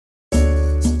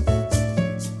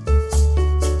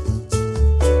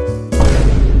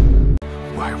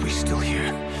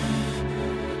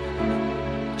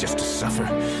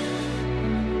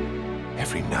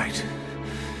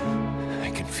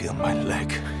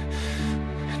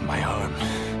my arm,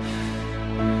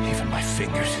 even my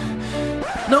fingers.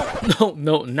 No,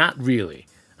 not really.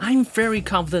 I'm very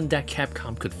confident that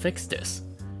Capcom could fix this.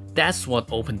 That's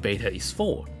what open beta is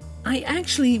for. I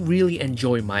actually really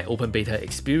enjoy my open beta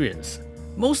experience.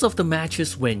 Most of the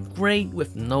matches went great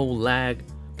with no lag,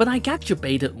 but I got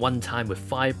debated one time with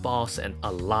 5 bars and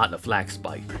a lot of lag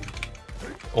spike.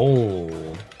 Oh.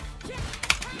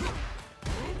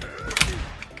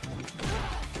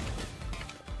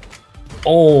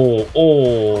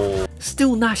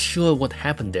 Still not sure what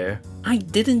happened there. I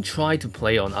didn't try to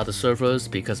play on other servers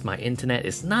because my internet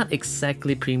is not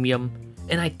exactly premium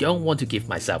and I don't want to give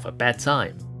myself a bad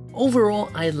time. Overall,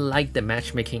 I like the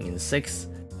matchmaking in 6.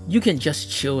 You can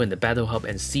just chill in the battle hub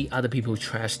and see other people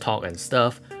trash talk and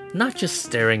stuff, not just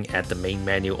staring at the main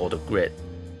menu or the grid.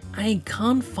 I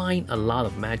can't find a lot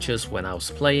of matches when I was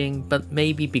playing, but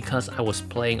maybe because I was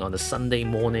playing on a Sunday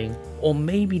morning, or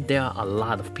maybe there are a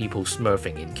lot of people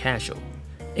smurfing in casual.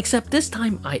 Except this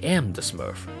time I am the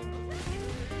smurf.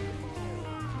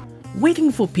 Waiting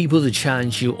for people to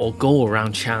challenge you or go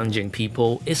around challenging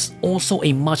people is also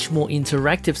a much more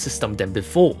interactive system than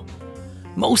before.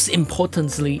 Most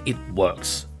importantly, it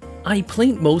works. I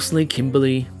played mostly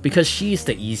Kimberly because she is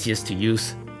the easiest to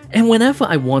use, and whenever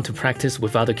I want to practice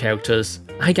with other characters,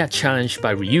 I got challenged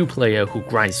by Ryu player who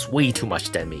grinds way too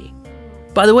much than me.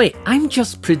 By the way, I'm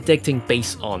just predicting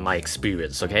based on my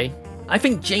experience, okay? I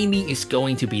think Jamie is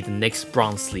going to be the next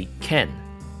Bronze League Ken.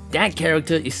 That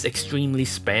character is extremely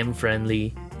spam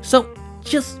friendly, so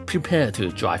just prepare to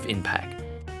drive impact.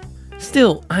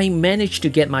 Still, I managed to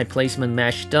get my placement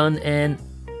match done and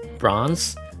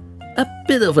bronze? A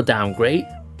bit of a downgrade,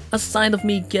 a sign of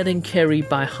me getting carried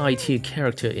by high tier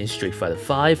character in Street Fighter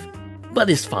V, but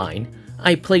it's fine.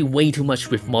 I play way too much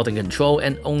with modern control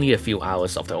and only a few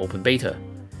hours of the open beta.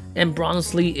 And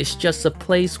Bronze League is just a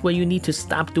place where you need to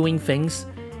stop doing things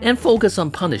and focus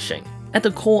on punishing. At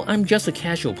the core, I'm just a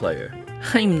casual player.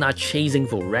 I'm not chasing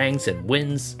for ranks and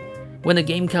wins. When the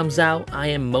game comes out, I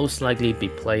am most likely be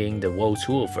playing the World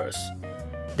Tour first.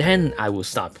 Then I will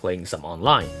start playing some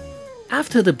online.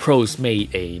 After the pros made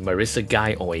a Marisa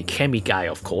guy or a Cammy guy,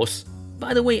 of course.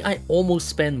 By the way, I almost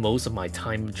spent most of my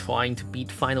time trying to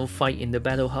beat Final Fight in the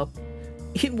Battle Hub.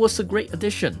 It was a great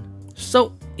addition.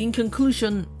 So, in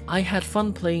conclusion, I had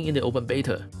fun playing in the open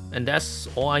beta, and that's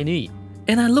all I need.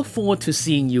 And I look forward to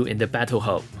seeing you in the Battle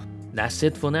Hub. That's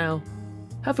it for now.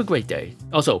 Have a great day.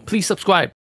 Also, please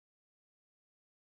subscribe.